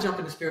 I want to jump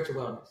into spiritual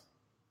wellness.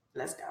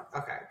 Let's go.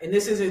 Okay. And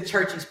this isn't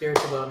churchy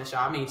spiritual wellness,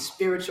 y'all. I mean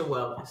spiritual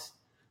wellness.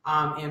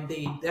 And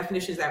the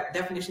definition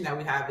that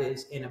we have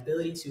is an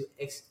ability to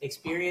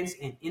experience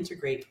and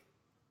integrate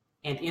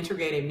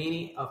a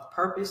meaning of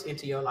purpose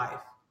into your life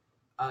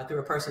through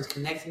a person's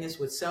connectedness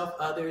with self,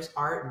 others,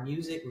 art,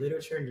 music,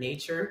 literature,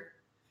 nature,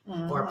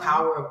 or a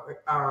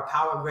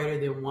power greater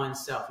than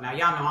oneself. Now,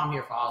 y'all know I'm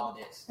here for all of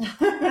this.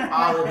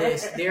 All of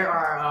this. There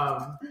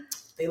are,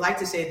 they like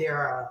to say there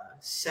are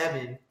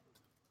 7,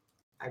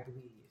 I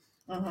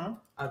believe,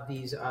 of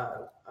these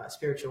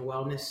spiritual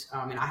wellness.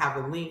 And I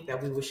have a link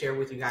that we will share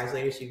with you guys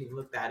later, so you can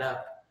look that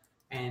up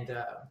and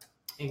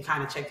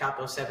kind of check out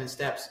those 7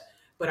 steps.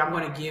 But I'm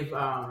going to give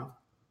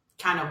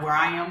kind of where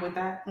I am with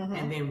that,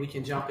 and then we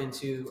can jump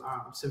into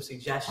some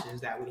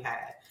suggestions that we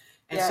had.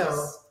 And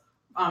so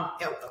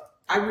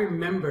I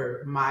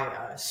remember my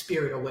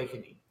spirit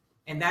awakening,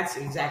 and that's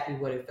exactly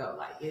what it felt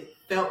like. It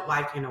felt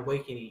like an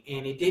awakening,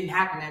 and it didn't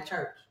happen at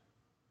church.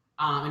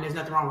 And there's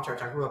nothing wrong with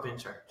church. I grew up in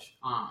church,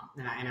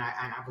 and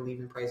I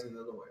believe in praising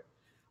the Lord.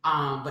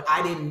 But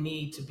I didn't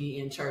need to be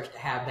in church to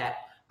have that,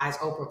 as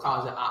Oprah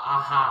calls it,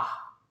 aha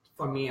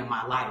for me in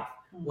my life.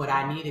 What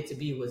I needed to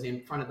be was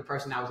in front of the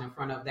person I was in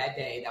front of that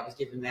day that was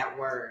giving that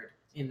word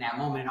in that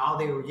moment. And all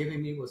they were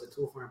giving me was a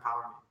tool for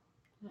empowerment.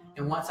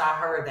 And once I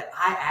heard that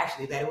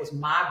that it was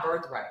my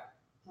birthright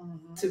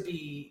to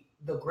be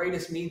the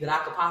greatest me that I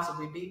could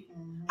possibly be,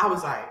 I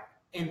was like,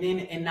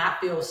 and not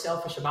feel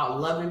selfish about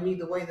loving me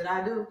the way that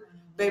I do,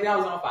 baby, I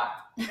was on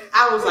fire.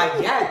 I was like,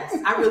 yes,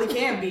 I really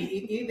can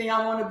be anything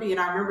I want to be. And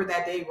I remember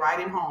that day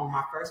riding home,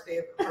 my first day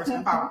of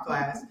personal empowerment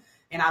class,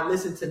 and I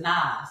listened to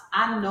Nas.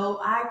 I know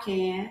I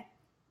can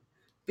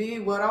be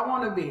what I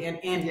want to be. And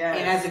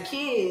as a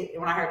kid,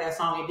 when I heard that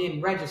song, it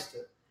didn't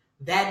register.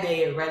 That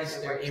day it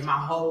registered, and my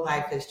whole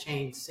life has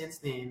changed since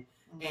then.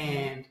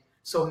 And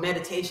so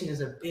meditation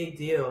is a big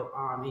deal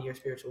in your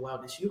spiritual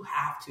wellness. You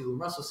have to.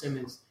 Russell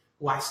Simmons,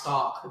 who I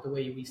stalk the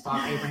way we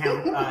stalk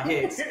Abraham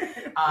Hicks,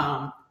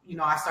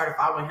 I started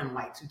following him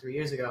like 2-3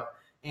 years ago,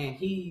 and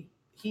he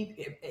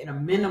at a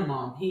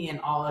minimum, he and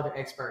all other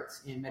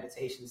experts in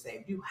meditation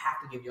say you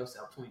have to give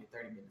yourself 20 to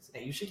 30 minutes a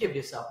day. You should give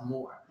yourself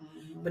more.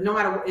 But no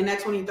matter what, in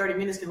that 20 to 30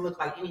 minutes can look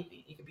like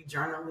anything. It could be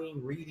journaling,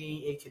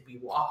 reading, it could be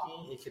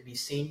walking, it could be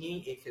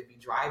singing, it could be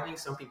driving.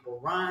 Some people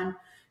run.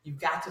 You've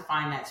got to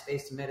find that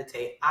space to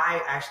meditate.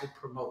 I actually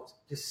promote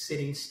just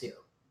sitting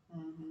still.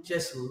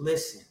 Just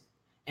listen,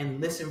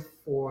 and listen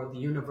for the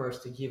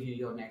universe to give you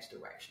your next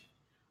direction.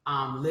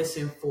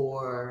 Listen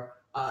for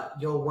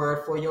your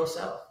word for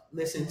yourself.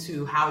 Listen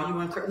to how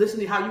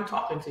you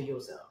talking to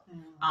yourself.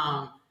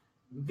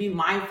 Be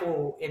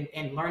mindful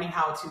and learning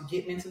how to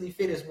get mentally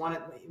fit is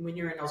when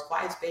you're in those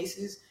quiet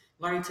spaces,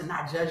 learning to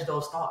not judge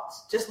those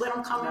thoughts. Just let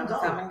them come and go.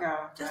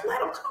 Just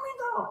let them come and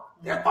know.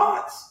 They're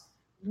thoughts.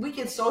 We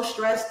get so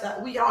stressed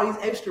that we get all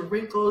these extra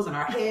wrinkles and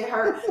our head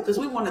hurt because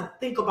we want to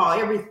think about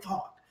every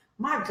thought.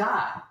 My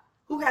God,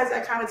 who has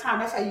that kind of time?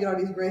 That's how you get all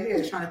these gray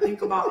hairs, trying to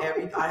think about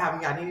every thought. I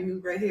haven't got any new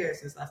gray hairs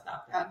since I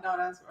stopped that. I know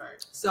that's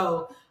right.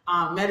 So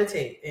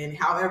meditate, and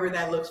however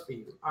that looks for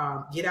you.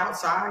 Get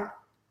outside.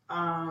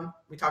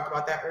 We talked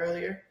about that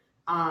earlier.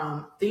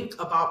 Think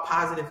about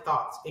positive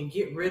thoughts and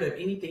get rid of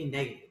anything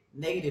negative.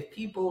 Negative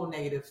people,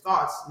 negative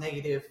thoughts,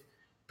 negative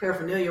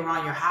paraphernalia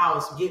around your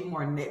house. Get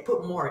more,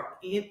 put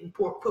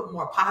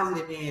more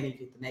positive in and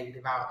get the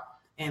negative out.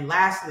 And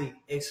lastly,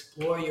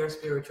 explore your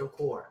spiritual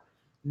core.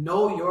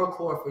 Know your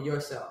core for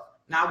yourself.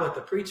 Not what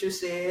the preacher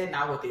said,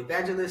 not what the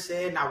evangelist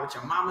said, not what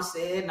your mama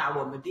said, not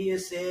what Medea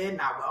said,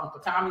 not what Uncle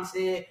Tommy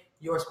said.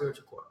 Your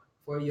spiritual core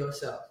for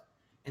yourself.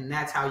 And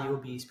that's how you will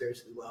be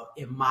spiritually well,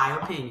 in my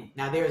opinion.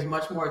 Now, there's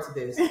much more to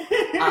this.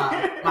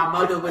 My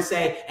mother would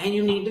say, and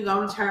you need to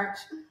go to church.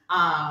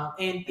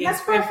 And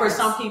for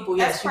some people,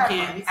 yes, you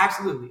can.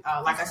 Absolutely.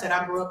 Like I said,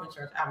 I grew up in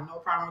church. I have no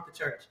problem with the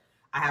church.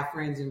 I have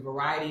friends in a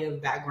variety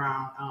of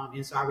background,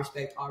 and so I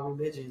respect all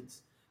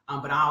religions.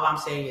 But all I'm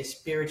saying is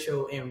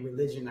spiritual and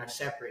religion are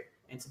separate.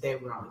 And today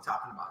we're only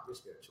talking about your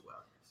spiritual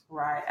wellness.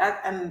 Right.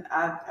 And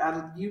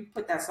you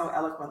put that so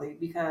eloquently,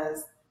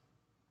 because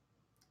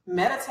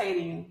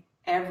meditating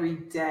every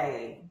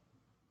day,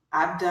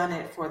 I've done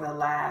it for the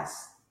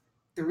last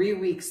 3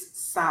 weeks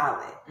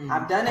solid. Mm-hmm.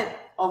 I've done it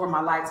over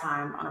my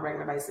lifetime on a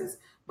regular basis,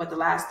 but the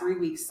last 3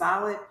 weeks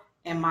solid,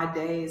 and my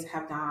days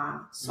have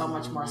gone so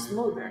much more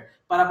smoother.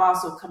 But I've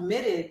also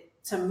committed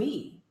to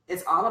me.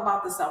 It's all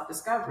about the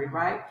self-discovery,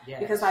 right? Yes.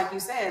 Because like you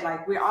said,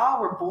 like we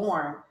all were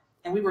born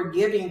and we were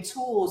giving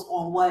tools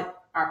on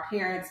what our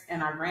parents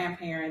and our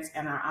grandparents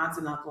and our aunts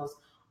and uncles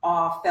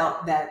all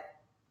felt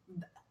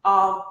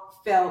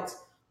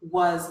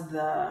was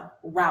the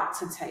route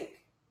to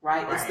take,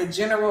 right? It's the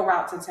general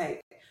route to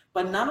take.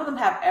 But none of them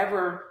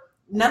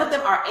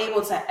are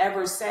able to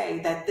ever say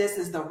that this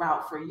is the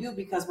route for you,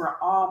 because we're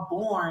all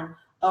born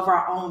of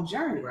our own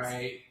journeys.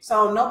 Right.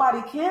 So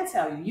nobody can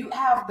tell you. You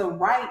have the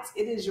right,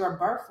 it is your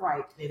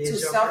birthright to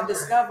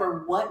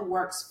self-discover what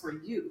works for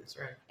you. That's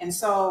right. And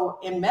so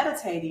in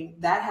meditating,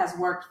 that has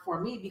worked for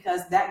me,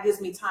 because that gives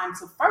me time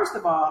to, first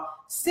of all,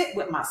 sit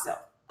with myself.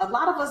 A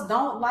lot of us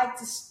don't like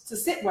to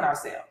sit with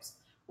ourselves.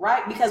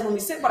 Right? Because when we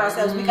sit with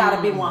ourselves, we got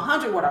to be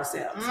 100 with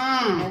ourselves.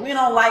 And we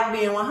don't like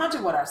being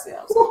 100 with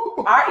ourselves.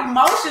 Our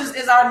emotions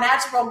is our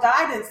natural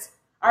guidance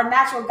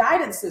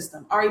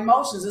system, our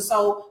emotions. And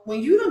so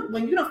when you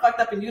done fucked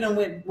up and you done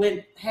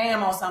went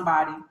ham on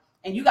somebody,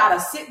 and you got to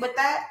sit with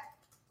that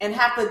and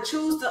have to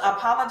choose to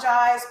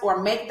apologize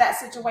or make that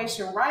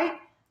situation right,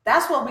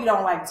 that's what we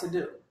don't like to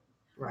do.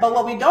 Right. But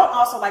what we don't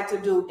also like to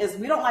do is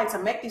we don't like to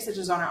make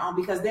decisions on our own,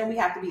 because then we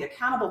have to be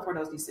accountable for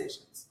those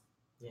decisions.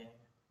 Yeah.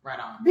 Right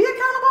on. Be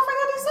accountable for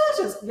your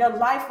decisions. Your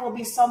life will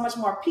be so much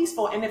more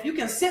peaceful. And if you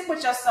can sit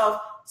with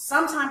yourself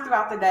sometime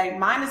throughout the day,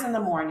 mine is in the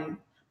morning,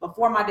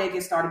 before my day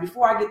gets started,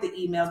 before I get the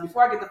emails,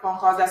 before I get the phone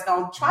calls that's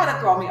going to try to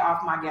throw me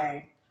off my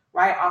game,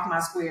 right? Off my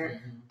square.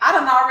 Mm-hmm. I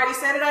done already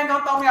said it ain't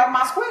going to throw me off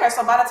my square.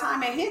 So by the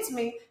time it hits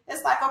me,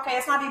 it's like, okay,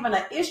 it's not even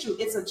an issue.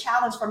 It's a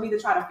challenge for me to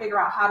try to figure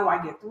out how do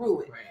I get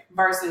through it,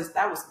 versus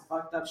that was some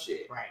fucked up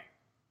shit. Right.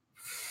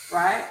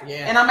 Right?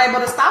 Yeah. And I'm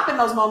able to stop in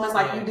those moments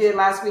like you did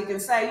last week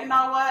and say, you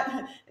know what?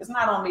 It's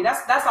not on me.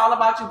 That's all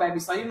about you, baby.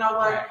 So you know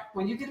what? Right.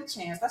 When you get a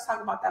chance, let's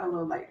talk about that a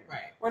little later.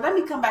 Right. Or let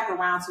me come back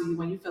around to you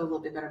when you feel a little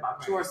bit better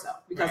about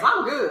yourself, because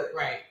I'm good.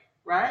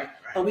 Right?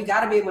 But we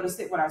got to be able to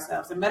sit with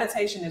ourselves. And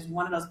meditation is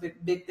one of those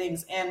big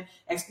things. And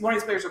exploring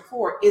spiritual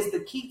core is the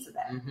key to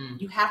that. Mm-hmm.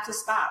 You have to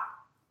stop.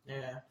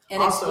 Yeah.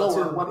 And also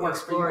explore what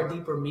works for you. A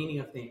deeper meaning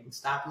of things.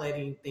 Stop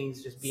letting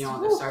things just be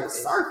on the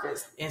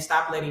surface. And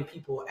stop letting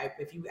people,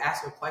 if you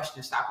ask a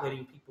question, stop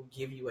letting people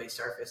give you a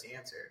surface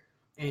answer.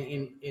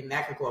 And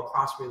that could go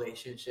across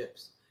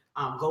relationships.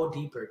 Go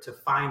deeper to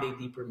find a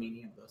deeper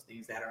meaning of those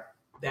things that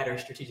are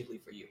strategically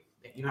for you.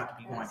 You don't have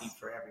to be going deep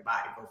for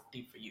everybody. Go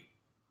deep for you.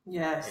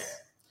 Yes.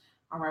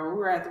 Yeah. All right. Well,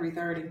 we're at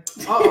 3:30.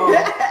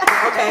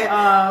 Okay.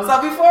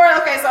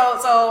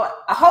 So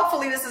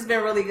hopefully this has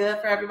been really good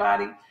for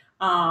everybody.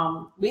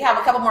 We have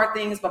a couple more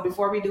things, but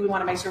before we do, we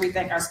want to make sure we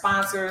thank our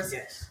sponsors.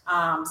 Yes.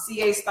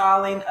 CA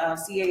Stalling of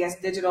CAS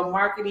Digital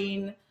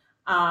Marketing,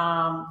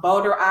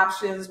 Boulder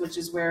Options, which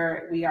is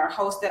where we are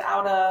hosted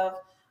out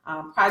of,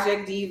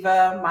 Project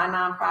Diva, my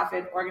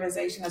nonprofit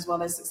organization, as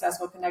well as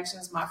Successful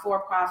Connections, my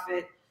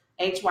for-profit,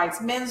 H. White's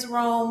Men's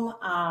Room,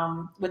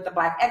 with the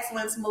Black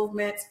Excellence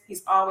Movement.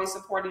 He's always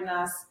supporting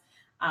us.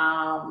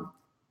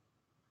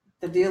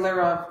 The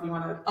dealer of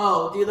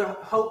Dealer of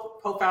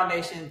Hope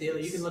Foundation. Dealer,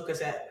 you can look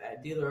us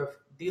at Dealer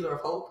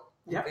of Hope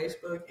on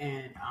Facebook,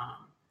 and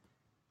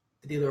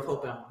the Dealer of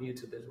Hope on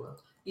YouTube as well.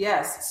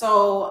 Yes.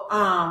 So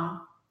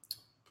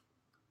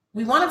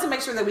we wanted to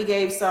make sure that we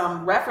gave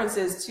some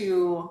references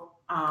to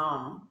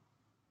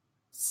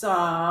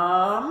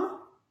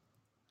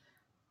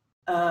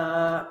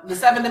the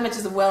 7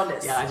 dimensions of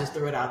wellness. Yeah, I just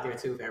threw it out there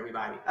too for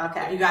everybody.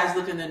 Okay. If you guys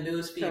look in the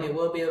news feed, it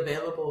will be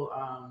available.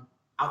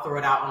 I'll throw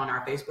it out on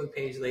our Facebook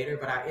page later,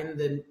 but in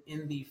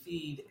the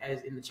feed,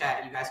 as in the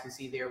chat, you guys can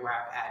see there where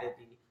I've added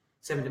the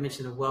 7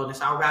 dimensions of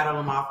wellness. I'll rattle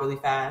them off really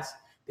fast.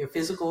 They're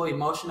physical,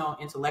 emotional,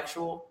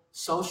 intellectual,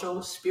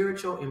 social,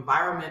 spiritual,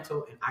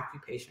 environmental, and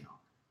occupational.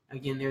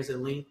 Again, there's a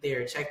link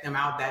there. Check them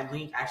out. That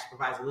link actually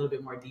provides a little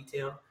bit more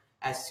detail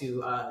as to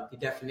the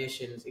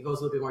definitions. It goes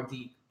a little bit more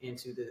deep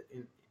into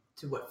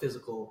what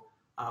physical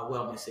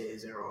wellness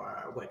is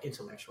or what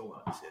intellectual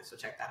wellness is. So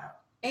check that out.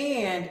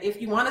 And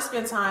if you want to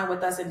spend time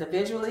with us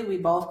individually, we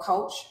both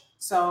coach.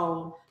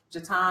 So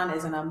Jatan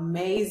is an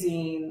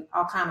amazing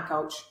all kind of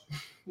coach.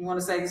 You want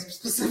to say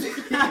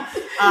specifically?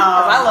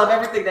 I love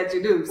everything that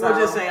you do. So. We'll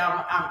just say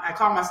I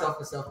call myself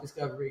a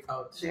self-discovery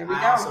coach. There we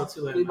I go. Also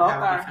too, we both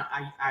are.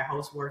 I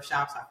host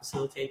workshops, I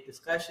facilitate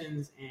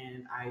discussions,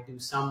 and I do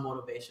some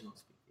motivational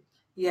speaking.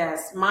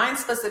 Yes, mine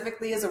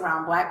specifically is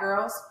around Black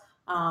girls.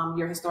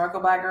 Your historical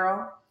Black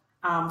girl.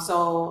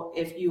 So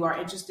if you are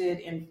interested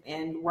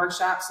in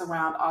workshops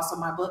around also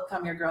my book,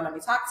 Come Here Girl, Let Me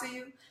Talk to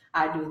You,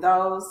 I do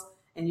those.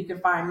 And you can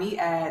find me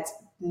at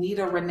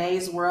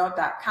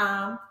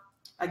NitaRenee'sWorld.com.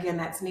 Again,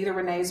 that's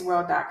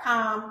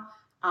NitaRenee'sWorld.com.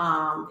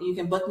 You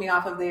can book me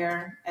off of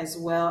there as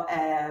well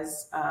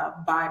as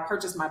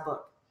purchase my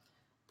book.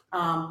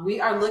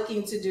 We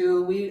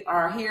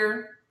are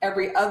here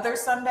every other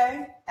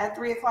Sunday at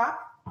 3:00,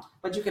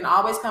 but you can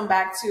always come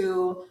back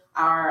to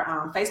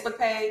our Facebook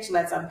page,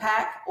 Let's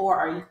Unpack,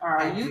 or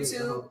our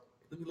YouTube.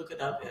 Let me look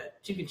it up.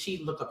 You can cheat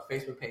and look up the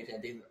Facebook page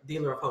at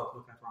Dealer of Hope.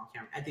 Look at the wrong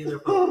camera. At Dealer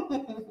of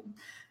Hope.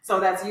 So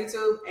that's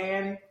YouTube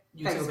and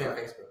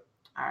Facebook.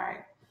 All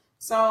right.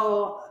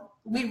 So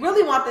we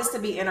really want this to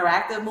be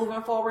interactive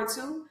moving forward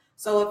too.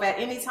 So if at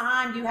any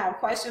time you have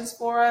questions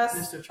for us.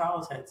 Mr.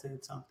 Charles had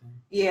said something.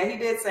 Yeah, he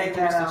did say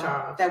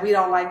that we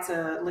don't like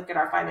to look at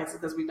our finances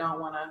because we don't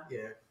want to.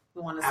 Yeah.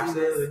 We want to see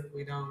Absolutely, this.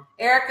 we don't.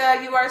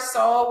 Erica, you are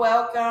so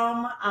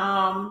welcome.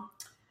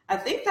 I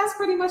think that's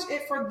pretty much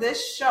it for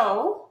this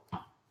show.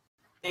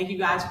 Thank you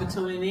guys for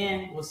tuning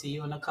in. We'll see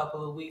you in a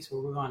couple of weeks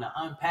where we're going to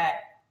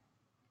unpack.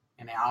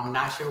 And I'm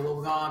not sure what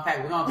we're going to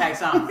unpack. We're going to unpack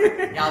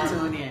something. Y'all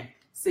tune in.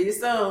 See you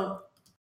soon.